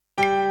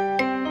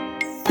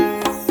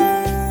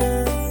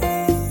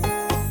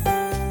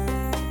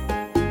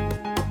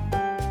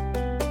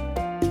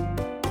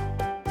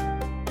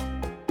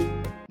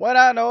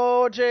Buenas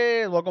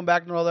noches. Welcome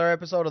back to another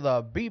episode of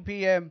the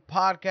BPM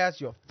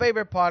podcast, your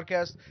favorite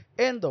podcast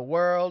in the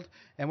world.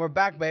 And we're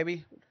back,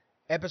 baby.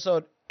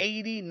 Episode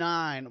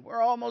 89.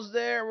 We're almost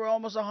there. We're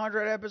almost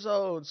 100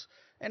 episodes.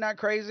 Ain't that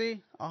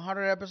crazy?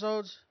 100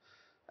 episodes?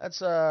 That's,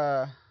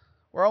 we're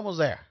almost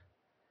there.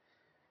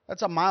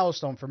 That's a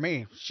milestone for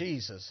me.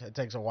 Jesus, it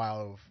takes a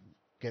while to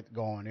get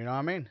going, you know what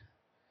I mean?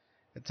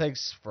 It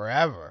takes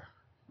forever.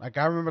 Like,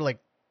 I remember,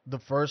 the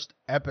first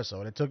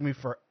episode. It took me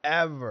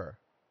forever.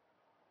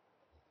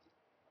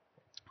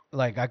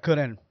 Like, I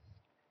couldn't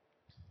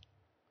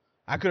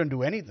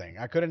do anything.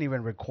 I couldn't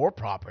even record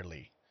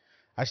properly.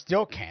 I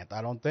still can't,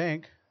 I don't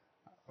think.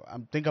 I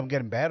think I'm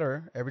getting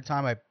better. Every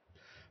time I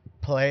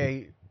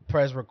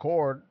press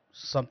record,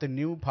 something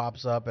new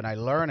pops up and I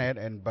learn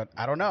it, but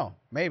I don't know.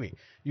 Maybe.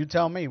 You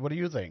tell me, what do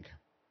you think?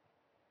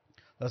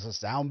 Does it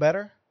sound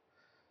better?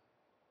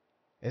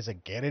 Is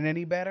it getting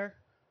any better?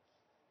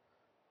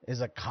 Is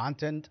the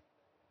content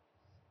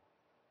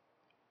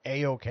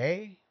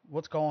A-okay?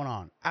 What's going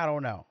on? I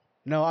don't know.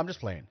 No, I'm just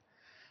playing.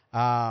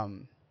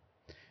 The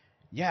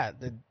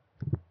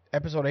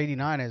episode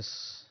 89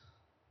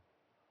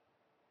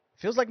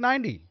 feels like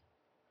 90.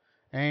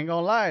 I ain't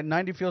gonna lie,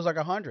 90 feels like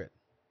 100.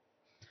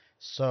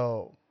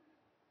 So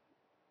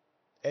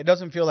it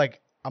doesn't feel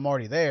like I'm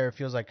already there. It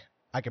feels like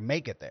I can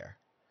make it there.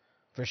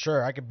 For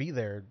sure, I could be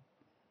there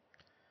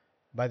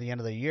by the end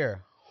of the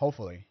year,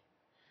 hopefully.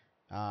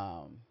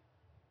 That'd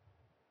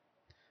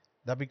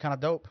be kind of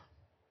dope.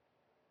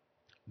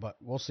 But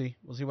we'll see.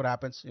 We'll see what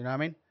happens. You know what I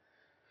mean?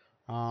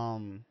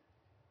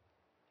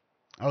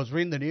 I was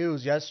reading the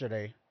news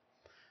yesterday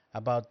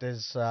about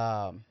this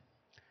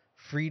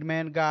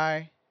freedman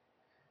guy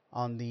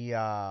on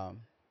the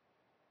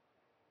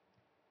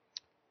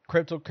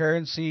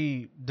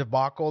cryptocurrency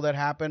debacle that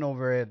happened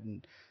over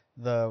in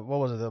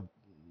the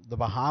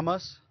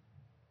Bahamas.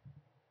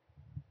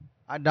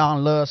 I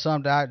don't love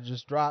something. I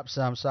just dropped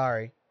some.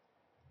 Sorry.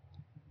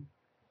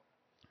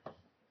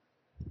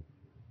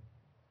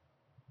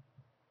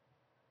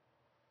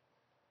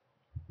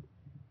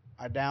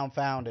 I down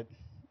found it,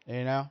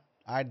 you know.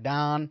 I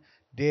found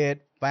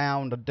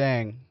the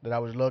thing that I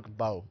was looking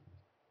for.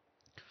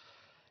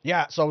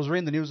 Yeah, so I was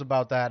reading the news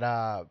about that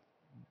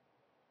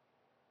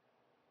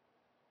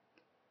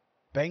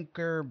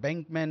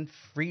Bankmen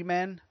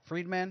Freedman.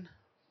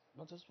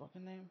 What's his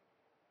fucking name?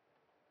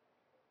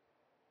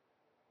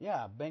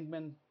 Yeah,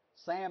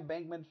 Sam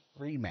Bankman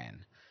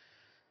Freedman.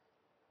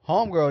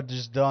 Homegirl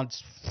just done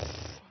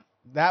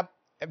that.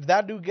 If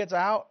that dude gets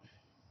out,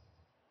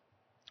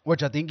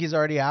 which I think he's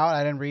already out.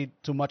 I didn't read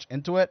too much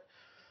into it.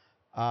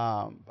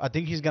 I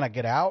think he's going to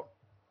get out.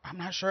 I'm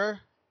not sure.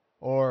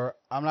 Or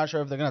I'm not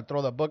sure if they're going to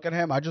throw the book at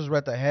him. I just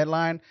read the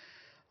headline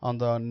on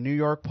the New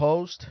York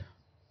Post.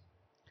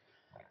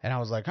 And I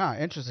was like,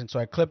 interesting.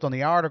 So I clicked on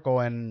the article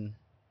and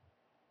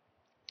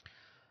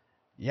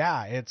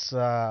yeah, it's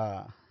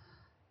a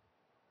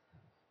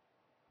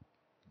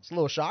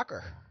little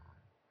shocker.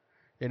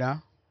 You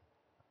know?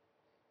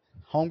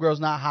 Homegirl's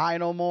not high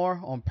no more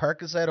on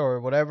Percocet or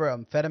whatever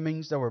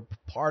amphetamines that we're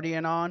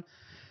partying on.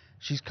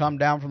 She's come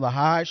down from the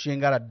high. She ain't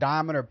got a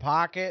dime in her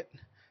pocket.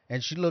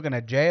 And she looking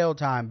at jail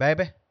time,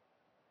 baby.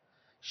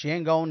 She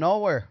ain't going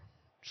nowhere.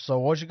 So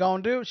what she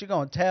gonna do? She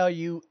gonna tell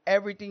you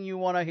everything you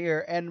want to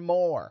hear and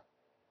more.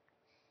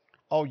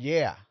 Oh,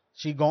 yeah.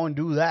 She gonna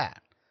do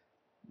that.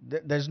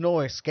 There's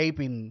no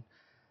escaping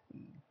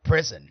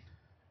prison.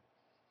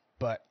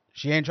 But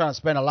she ain't trying to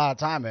spend a lot of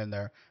time in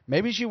there.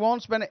 Maybe she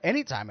won't spend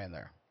any time in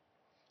there.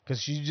 Because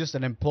she's just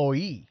an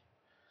employee.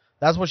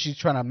 That's what she's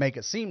trying to make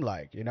it seem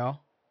like, you know?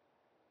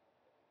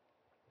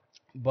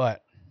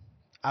 But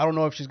I don't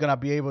know if she's going to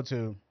be able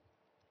to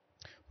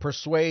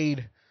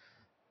persuade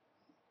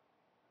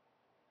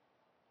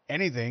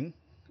anything.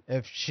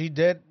 If she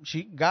did,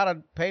 she got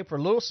to pay for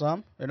a little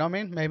some. You know what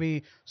I mean?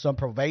 Maybe some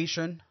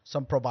probation,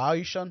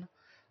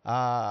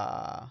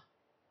 house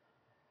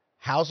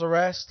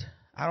arrest.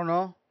 I don't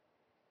know.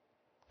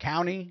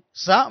 County,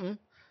 something.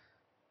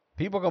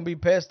 People are going to be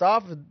pissed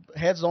off if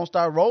heads don't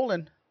start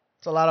rolling.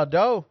 It's a lot of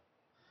dough.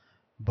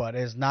 But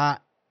it's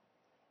not,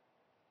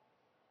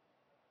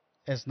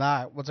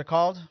 what's it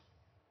called?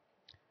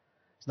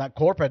 It's not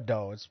corporate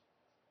dough. It's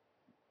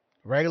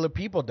regular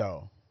people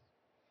dough.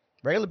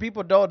 Regular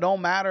people dough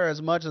don't matter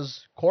as much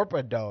as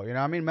corporate dough. You know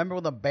what I mean? Remember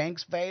when the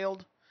banks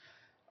failed?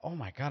 Oh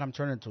my God, I'm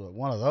turning into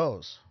one of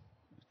those.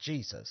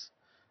 Jesus.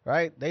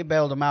 Right? They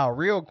bailed them out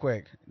real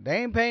quick. They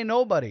ain't paying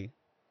nobody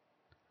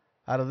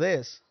out of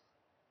this.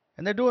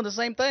 And they're doing the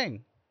same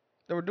thing.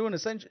 They were doing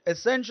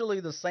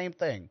essentially the same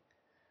thing.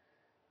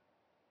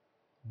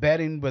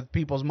 Betting with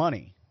people's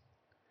money.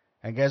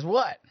 And guess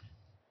what?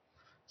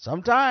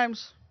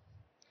 Sometimes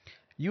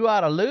you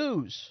ought to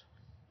lose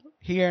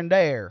here and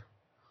there.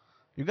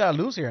 You got to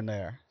lose here and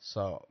there.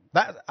 So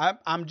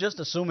I'm just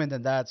assuming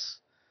that's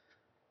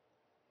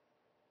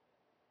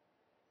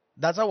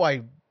how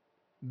I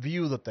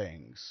view the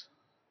things.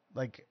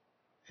 Like,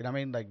 you know what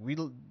I mean? Like,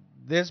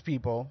 this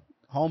people,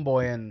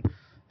 homeboy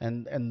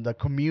and the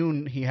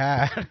commune he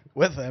had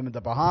with him in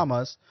the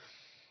Bahamas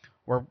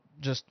were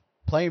just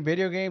playing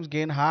video games,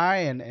 getting high,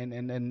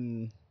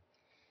 and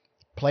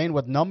playing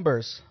with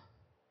numbers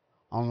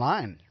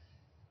online.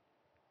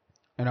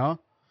 You know,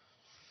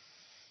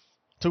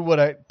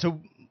 to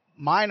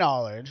my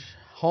knowledge,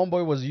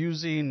 homeboy was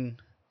using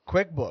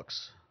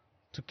QuickBooks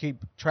to keep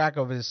track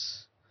of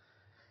his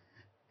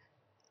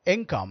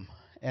income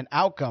and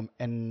outcome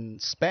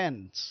and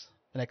spends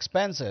and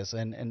expenses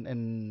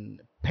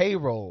and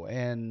payroll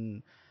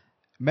and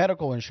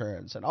medical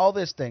insurance and all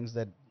these things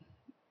that it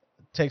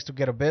takes to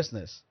get a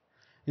business.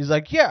 He's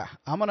like, yeah,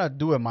 I'm gonna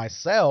do it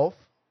myself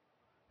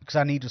because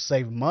I need to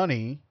save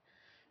money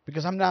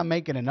because I'm not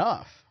making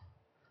enough.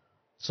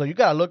 So you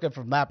gotta look at it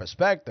from that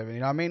perspective. You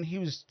know what I mean? He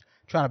was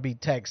trying to be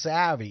tech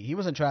savvy. He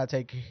wasn't trying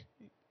to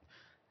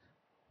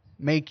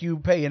make you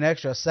pay an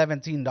extra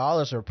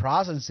 $17 for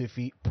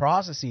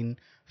processing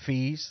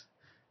fees.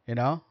 You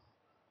know,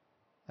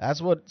 that's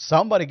what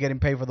somebody getting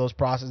paid for those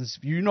processing.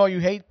 You know, you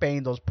hate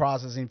paying those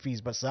processing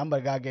fees, but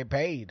somebody gotta get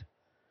paid.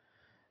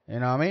 You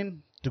know what I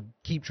mean? To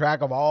keep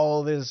track of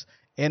all this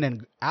in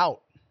and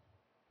out.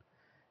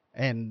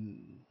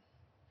 And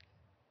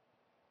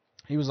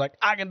he was like,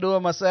 I can do it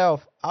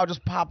myself. I'll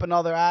just pop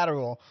another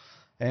Adderall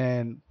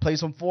and play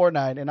some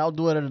Fortnite, and I'll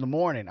do it in the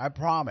morning. I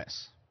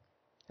promise.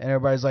 And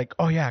everybody's like,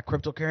 oh, yeah,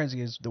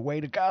 cryptocurrency is the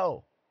way to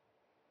go.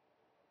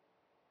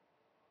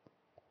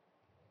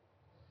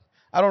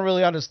 I don't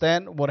really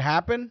understand what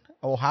happened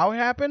or how it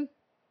happened,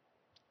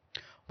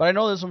 but I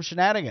know there's some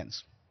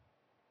shenanigans.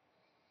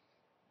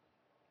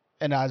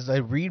 And as I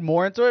read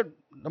more into it,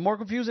 the more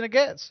confusing it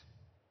gets.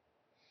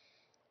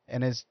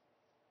 And it's,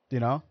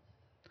 you know,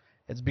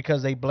 it's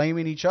because they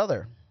blaming each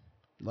other.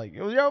 Like,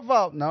 it was your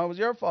fault. No, it was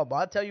your fault. But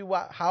I'll tell you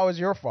how is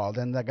your fault.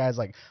 And that guy's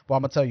like, well,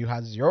 I'm going to tell you how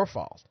it's your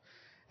fault.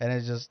 And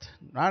it's just,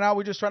 right now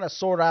we're just trying to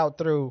sort out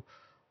through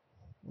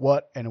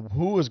what and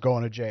who is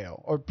going to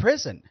jail. Or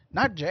prison.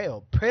 Not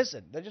jail,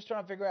 prison. They're just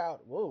trying to figure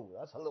out, whoa,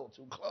 that's a little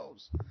too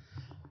close.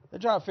 They're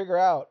trying to figure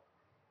out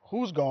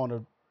who's going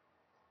to,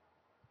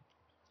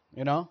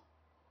 you know.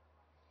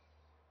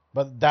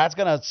 But that's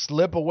going to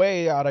slip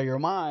away out of your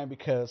mind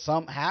because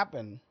something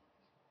happened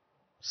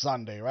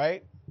Sunday,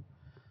 right?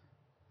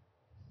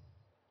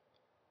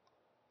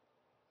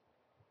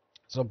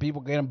 Some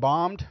people getting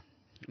bombed.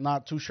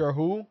 Not too sure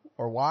who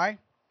or why.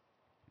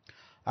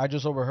 I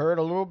just overheard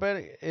a little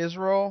bit.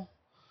 Israel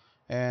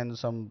and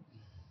some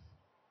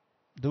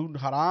dude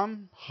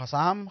Hassam,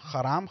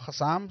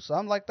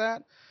 something like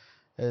that,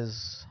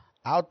 is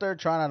out there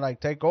trying to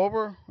like take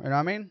over. You know what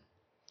I mean?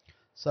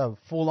 It's a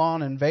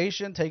full-on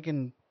invasion,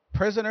 taking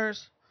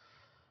prisoners.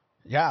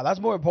 Yeah, that's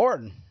more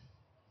important.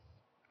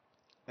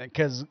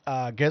 Because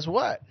guess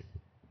what?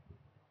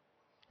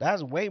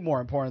 That's way more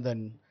important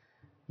than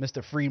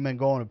Mr. Freeman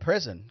going to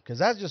prison. Because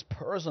that's just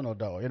personal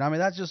dough. You know what I mean?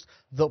 That's just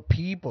the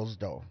people's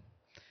dough.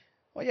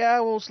 Well, yeah,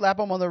 we'll slap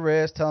them on the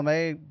wrist, tell them,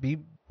 hey, be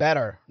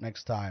better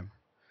next time.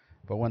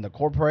 But when the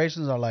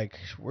corporations are like,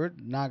 we're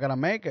not going to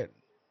make it,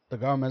 the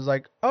government's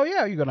like, oh,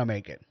 yeah, you're going to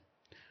make it.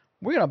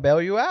 We're going to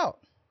bail you out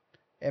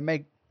and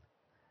make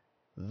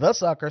the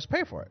suckers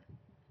pay for it.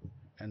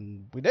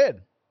 And we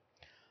did.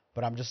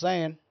 But I'm just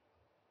saying,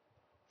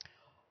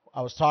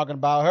 I was talking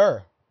about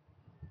her.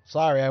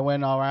 Sorry, I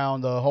went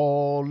around the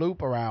whole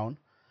loop around.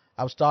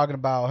 I was talking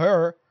about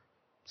her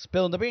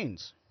spilling the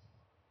beans.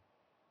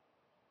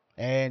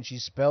 And she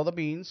spilled the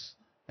beans.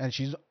 And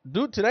she's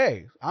due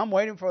today. I'm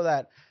waiting for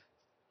that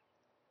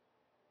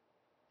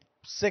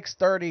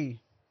 6:30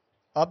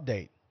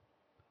 update.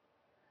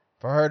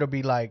 For her to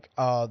be like,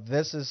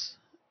 this is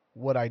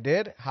what I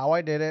did, how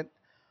I did it,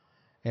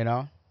 you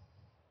know,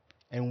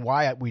 and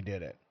why we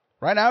did it.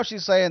 Right now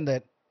she's saying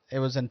that it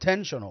was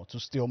intentional to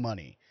steal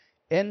money.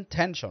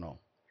 Intentional.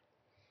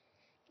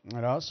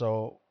 You know,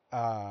 so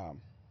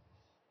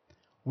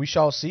we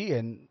shall see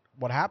in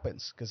what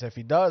happens. Because if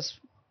he does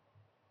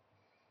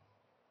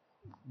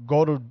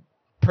go to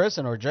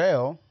prison or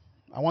jail,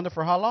 I wonder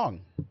for how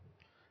long.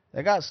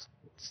 They got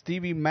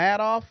Stevie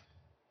Madoff.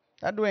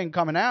 That dude ain't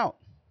coming out.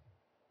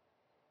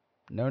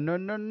 No, no,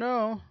 no,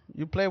 no.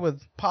 You play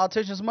with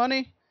politicians'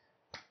 money,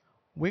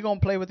 we gonna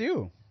play with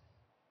you.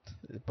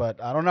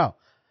 But I don't know.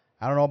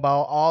 I don't know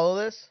about all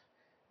of this.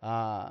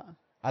 I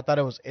thought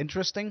it was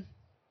interesting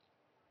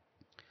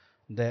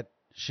that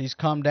she's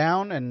come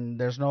down and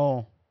there's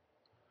no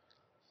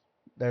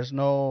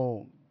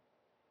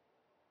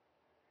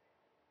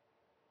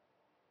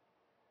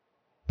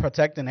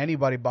protecting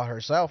anybody but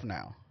herself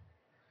now.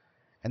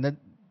 And then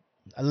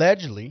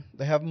allegedly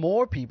they have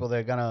more people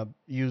they're gonna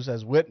use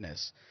as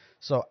witness.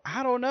 So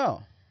I don't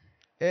know.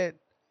 It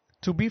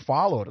to be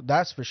followed,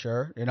 that's for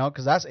sure. You know,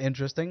 because that's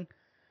interesting.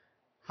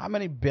 How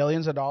many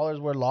billions of dollars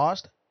were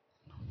lost?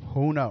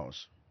 Who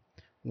knows?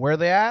 Where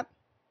they at?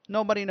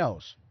 Nobody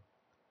knows.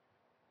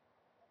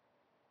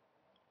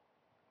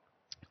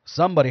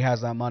 Somebody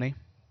has that money.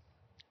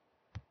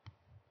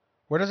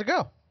 Where does it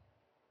go?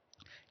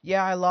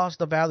 Yeah, I lost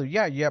the value.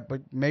 Yeah,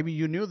 but maybe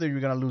you knew that you were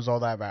gonna lose all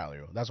that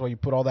value. That's why you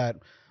put all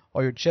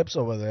your chips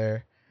over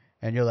there,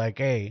 and you're like,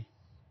 hey,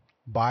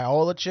 buy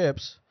all the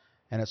chips,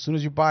 and as soon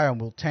as you buy them,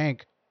 we'll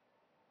tank,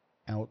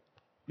 and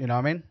you know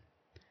what I mean?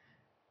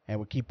 and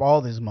we keep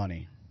all this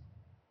money.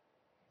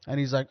 And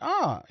he's like,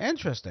 oh,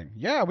 interesting.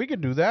 Yeah, we can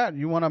do that.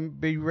 You want to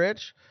be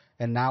rich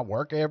and not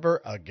work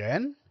ever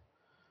again?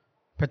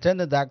 Pretend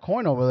that that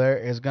coin over there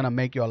is going to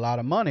make you a lot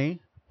of money,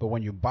 but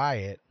when you buy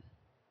it,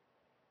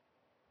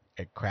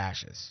 it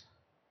crashes.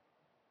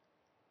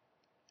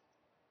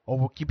 Or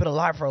we'll keep it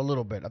alive for a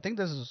little bit. I think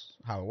this is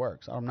how it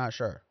works. I'm not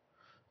sure.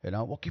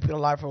 We'll keep it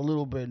alive for a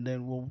little bit, and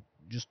then we'll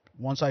just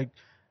once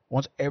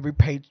every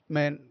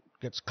payment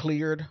gets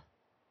cleared,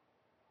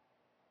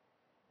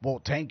 we'll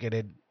tank it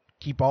and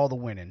keep all the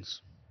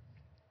winnings.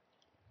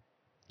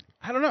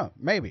 I don't know.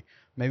 Maybe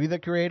the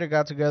creator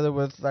got together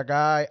with that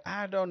guy.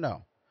 I don't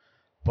know,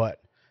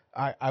 but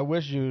I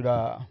wish you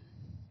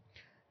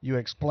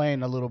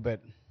explain a little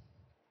bit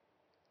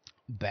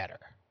better,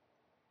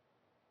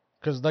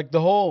 because like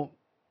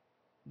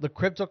the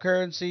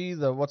cryptocurrency,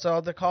 the what's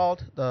all they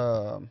called,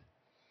 the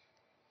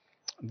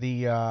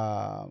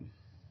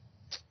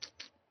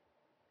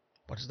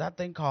what is that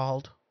thing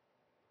called?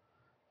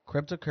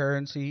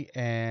 Cryptocurrency,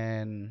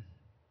 and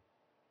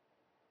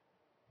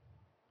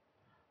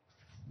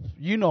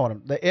you know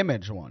what the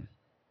image one.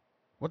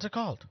 What's it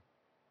called?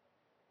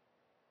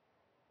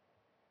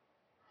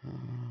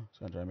 It's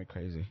gonna drive me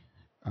crazy.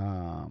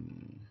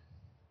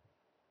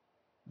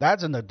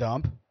 That's in the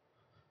dump.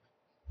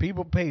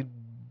 People pay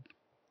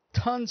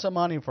tons of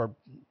money for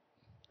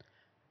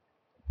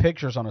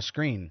pictures on a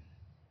screen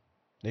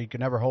that you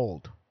can never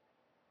hold.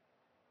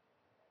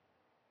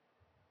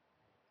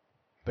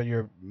 But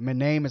your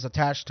name is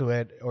attached to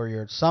it, or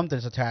your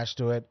something's attached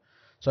to it.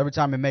 So every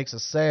time it makes a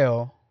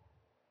sale,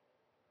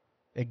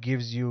 it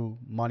gives you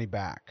money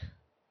back.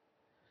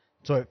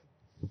 So it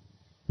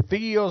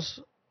feels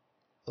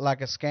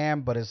like a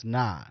scam, but it's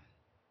not.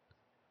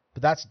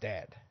 But that's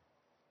dead.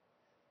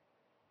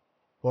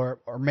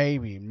 Or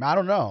maybe, I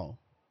don't know.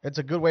 It's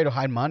a good way to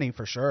hide money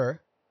for sure.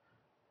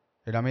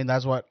 You know what I mean?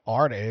 That's what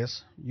art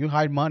is. You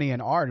hide money in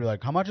art. You're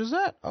like, how much is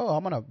that? Oh,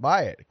 I'm going to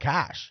buy it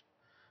cash.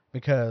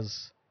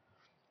 Because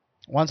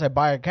once I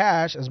buy it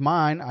cash, it's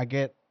mine. I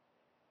get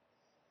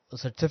a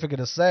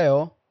certificate of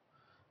sale.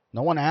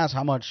 No one asks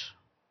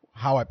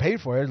how I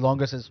paid for it, as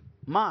long as it's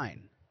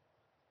mine.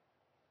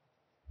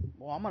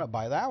 Well, I'm going to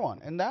buy that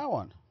one and that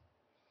one.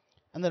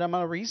 And then I'm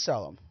going to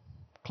resell them.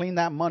 Clean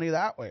that money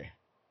that way.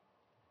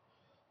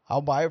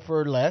 I'll buy it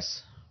for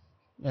less.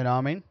 You know what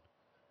I mean?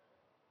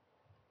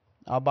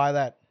 I'll buy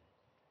that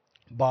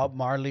Bob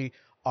Marley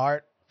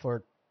art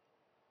for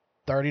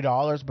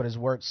 $30, but it's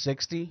worth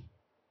 $60.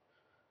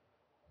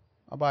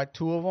 I'll buy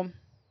 2 of them.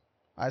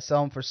 I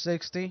sell them for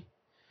 $60.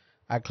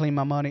 I clean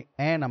my money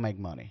and I make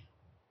money.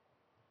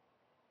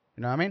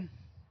 You know what I mean?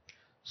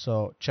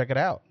 So check it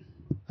out.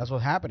 That's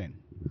what's happening.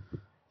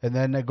 And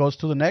then it goes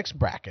to the next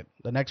bracket.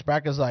 The next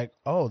bracket is like,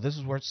 oh, this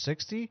is worth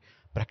 $60,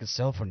 but I can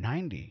sell it for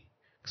 $90.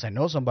 Because I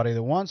know somebody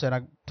that wants it.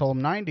 I told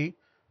him $90.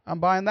 I'm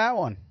buying that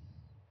one.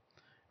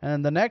 And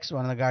then the next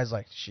one, the guy's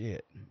like,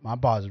 shit, my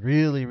boss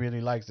really,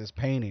 really likes this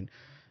painting,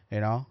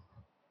 But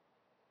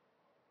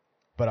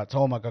I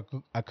told him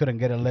I couldn't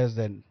get it less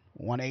than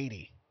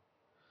 $180.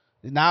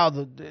 Now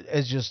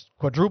it's just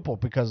quadruple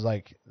because,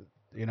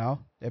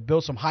 it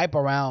built some hype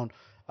around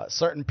a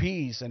certain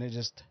piece, and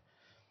it's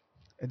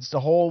the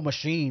whole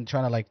machine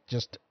trying to,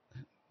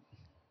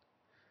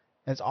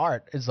 it's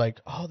art. It's like,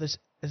 oh, this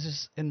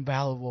is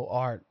invaluable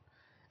art.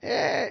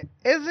 Is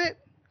it?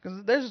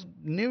 Because there's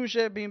new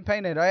shit being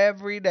painted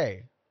every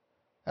day.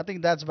 I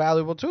think that's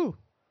valuable too.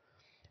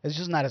 It's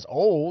just not as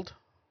old,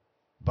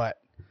 but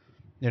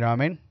you know what I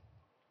mean?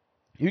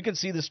 You can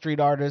see the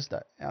street artists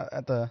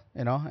at the,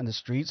 in the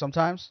street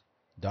sometimes.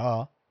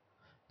 Duh.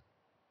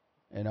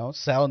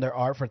 Selling their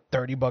art for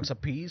 $30 a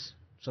piece.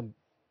 Some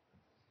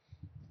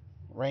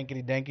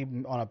rankety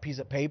danky on a piece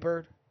of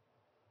paper.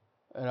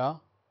 Or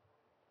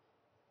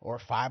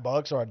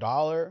 $5 or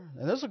 $1.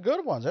 And there's some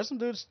good ones. There's some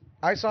dudes.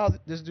 I saw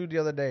this dude the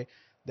other day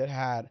that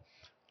had,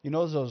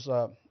 those,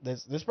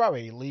 this is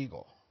probably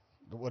illegal,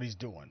 what he's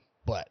doing,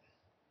 but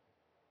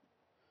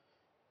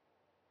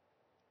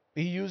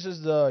he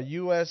uses the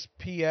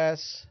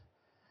USPS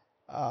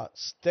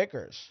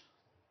stickers,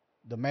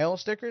 the mail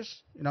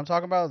stickers. You know what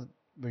I'm talking about?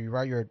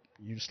 Where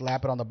you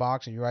slap it on the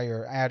box and you write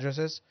your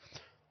addresses,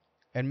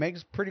 and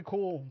makes pretty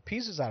cool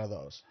pieces out of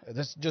those.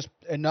 That's just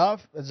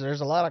enough. There's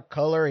a lot of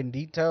color and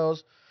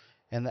details,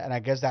 and I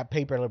guess that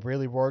paper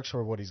really works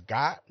for what he's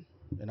got,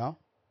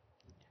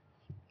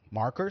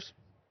 markers,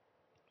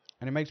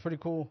 and it makes pretty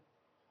cool.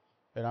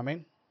 You know what I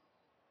mean?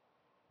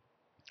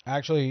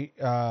 Actually,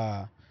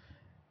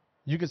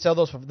 you can sell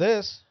those for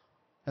this,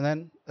 and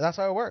then that's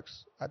how it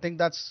works. I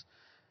think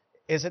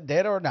is it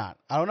dead or not?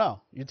 I don't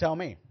know. You tell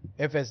me.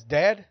 If it's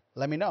dead,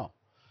 let me know.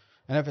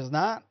 And if it's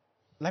not,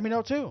 let me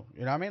know too.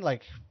 You know what I mean?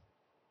 Like,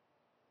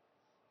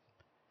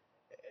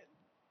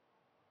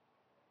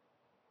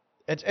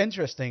 it's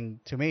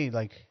interesting to me,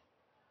 like,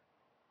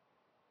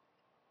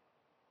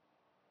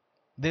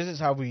 this is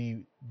how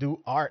we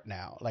do art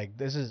now. Like,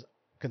 this is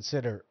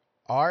considered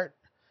art,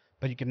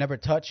 but you can never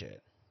touch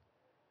it.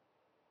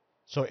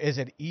 So is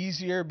it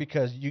easier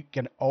because you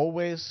can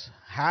always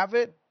have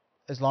it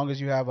as long as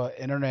you have an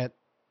internet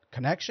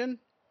connection?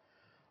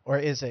 Or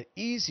is it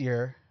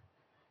easier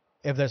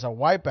if there's a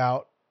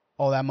wipeout,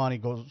 all that money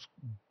goes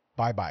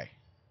bye-bye?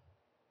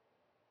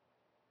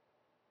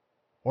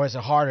 Or is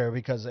it harder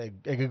because it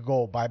could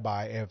go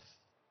bye-bye if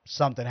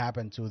something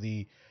happened to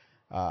the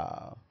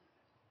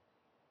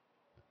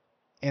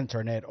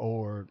internet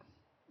or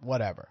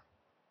whatever,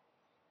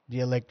 the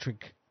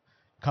electric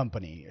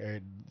company, or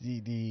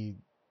the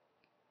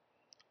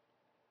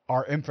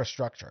our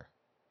infrastructure,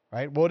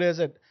 right? What is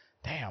it?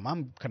 Damn,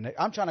 I'm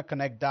trying to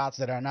connect dots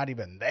that are not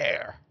even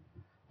there.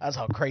 That's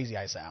how crazy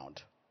I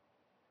sound.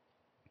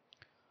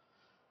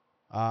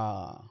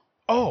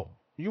 Oh,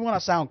 you want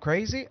to sound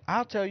crazy?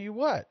 I'll tell you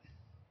what.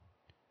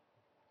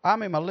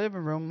 I'm in my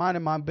living room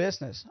minding my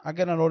business. I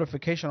get a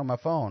notification on my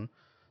phone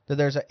that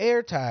there's an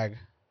air tag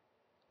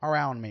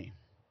around me.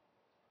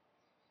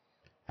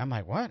 I'm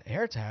like, what?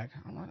 Air tag?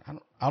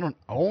 I don't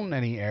own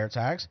any air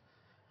tags.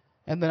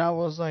 And then I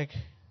was like,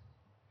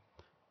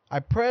 I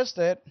pressed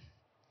it,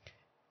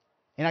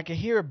 and I could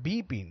hear it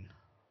beeping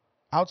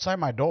outside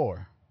my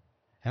door.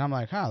 And I'm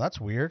like, huh, that's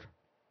weird.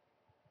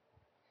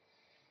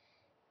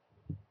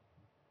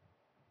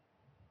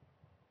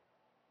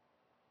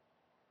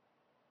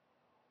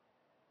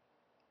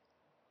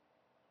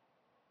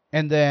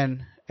 And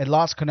then it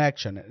lost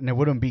connection, and it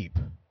wouldn't beep.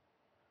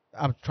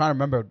 I'm trying to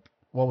remember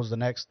what was the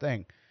next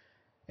thing.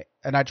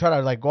 And I try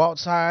to like go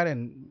outside,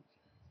 and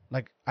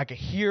like I could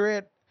hear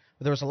it.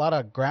 But there was a lot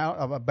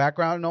of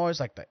background noise,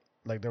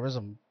 like there was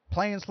some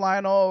planes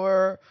flying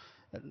over,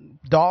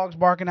 dogs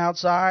barking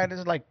outside.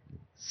 It's like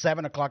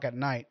 7 o'clock at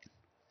night,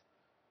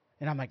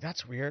 and I'm like,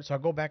 that's weird. So I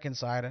go back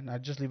inside and I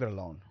just leave it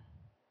alone.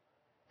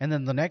 And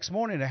then the next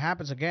morning it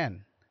happens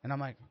again, and I'm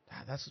like,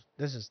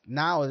 this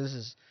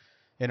is.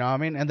 You know what I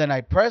mean? And then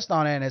I pressed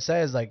on it, and it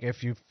says, like,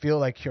 if you feel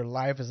like your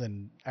life is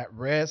at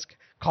risk,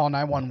 call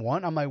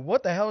 911. I'm like,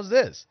 what the hell is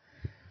this?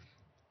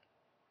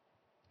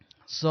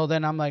 So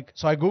then I'm like,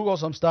 so I Googled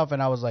some stuff,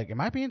 and I was like, am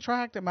I being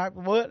tracked?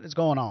 What is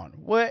going on?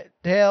 What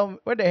the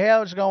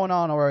hell is going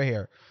on over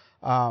here?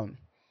 And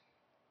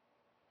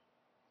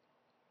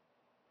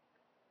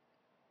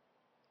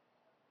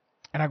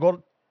I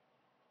go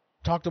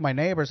talk to my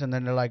neighbors, and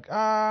then they're like,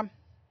 our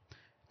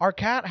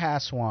cat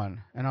has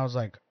one. And I was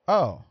like,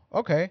 oh,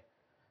 okay.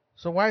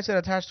 So why is it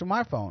attached to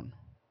my phone?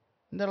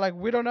 And they're like,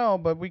 we don't know,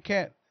 but we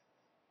can't.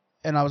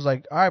 And I was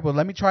like, all right, well,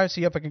 let me try to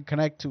see if I can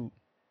connect to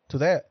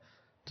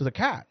the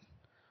cat.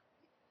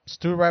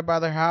 Stood right by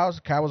their house.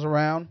 Cat was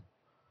around.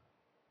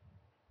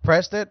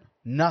 Pressed it.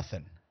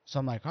 Nothing. So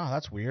I'm like, oh,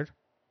 that's weird.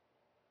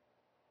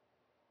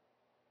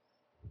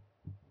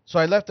 So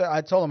I left it.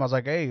 I told them, I was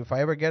like, hey, if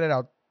I ever get it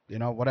out,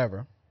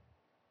 whatever,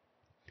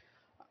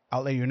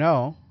 I'll let you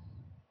know.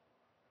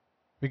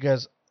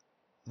 Because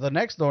the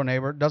next door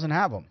neighbor doesn't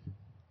have them.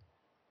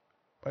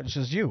 But it's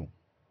just you.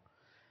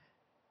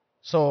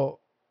 So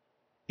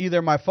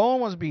either my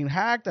phone was being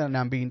hacked and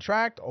I'm being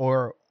tracked,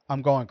 or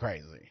I'm going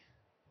crazy.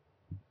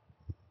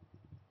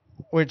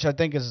 Which I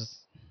think it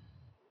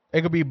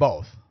could be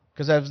both.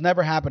 Because that's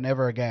never happened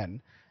ever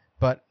again.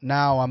 But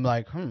now I'm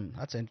like,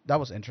 that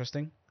was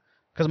interesting.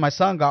 Because my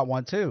son got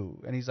one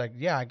too. And he's like,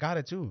 yeah, I got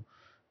it too.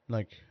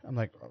 I'm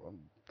like,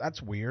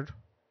 that's weird.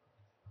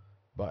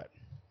 But,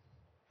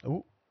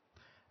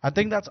 I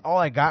think that's all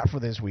I got for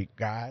this week,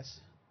 guys.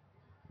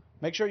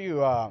 Make sure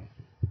you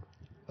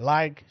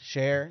like,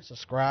 share,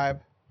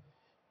 subscribe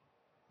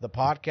the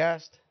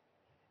podcast.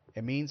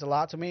 It means a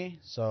lot to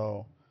me.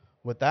 So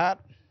with that,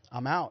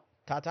 I'm out.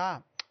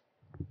 Ta-ta.